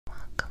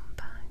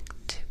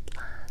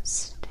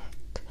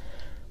stick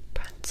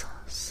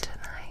pretzels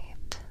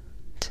tonight.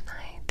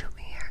 Tonight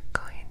we are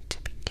going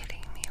to be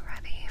getting me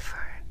ready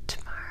for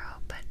tomorrow,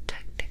 but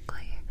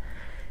technically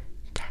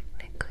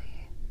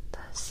the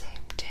same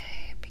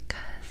day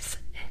because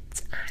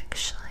it's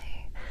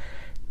actually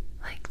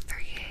like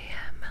 3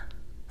 a.m.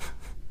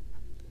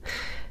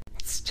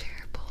 It's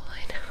terrible,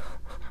 I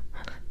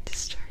know, to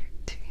start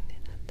doing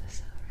it at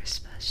this hour,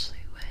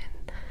 especially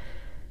when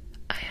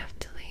I have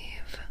to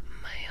leave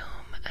my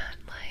home at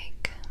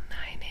like 9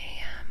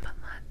 a.m.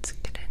 Let's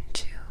get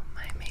into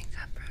my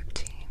makeup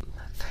routine.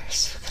 But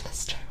first, we're gonna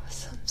start with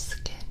some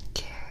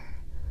skincare.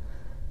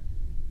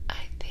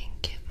 I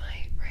think it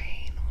might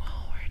rain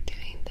while we're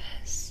doing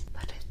this,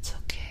 but it's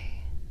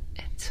okay.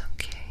 It's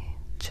okay.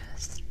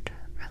 Just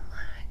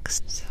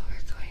relax. So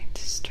we're going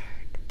to start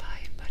by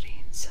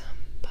putting some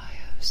Bio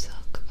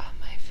Silk on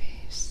my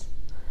face.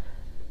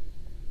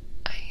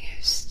 I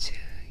used to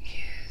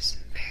use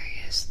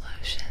various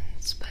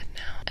lotions, but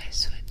now I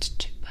switched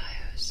to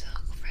Bio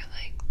Silk for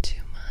like 2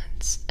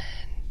 months,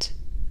 and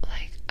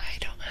like I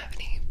don't have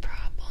any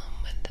problem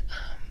with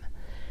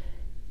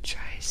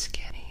dry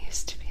skin. It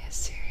used to be a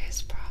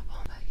serious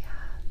problem, but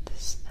yeah,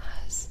 this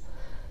has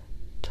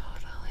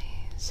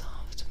totally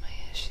solved my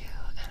issue,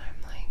 and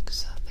I'm like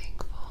so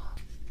thankful.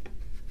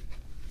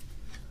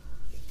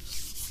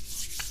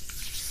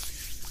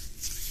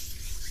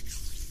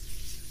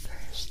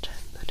 First,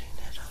 I'm putting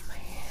it on my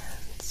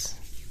hands.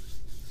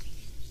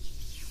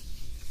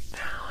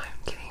 Now I'm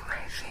getting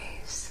my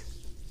face.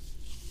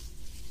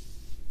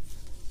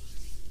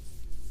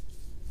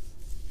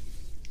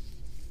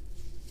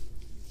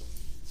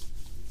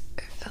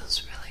 It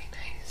feels really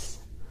nice.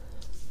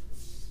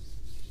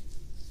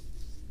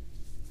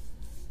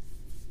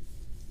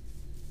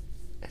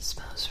 It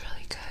smells really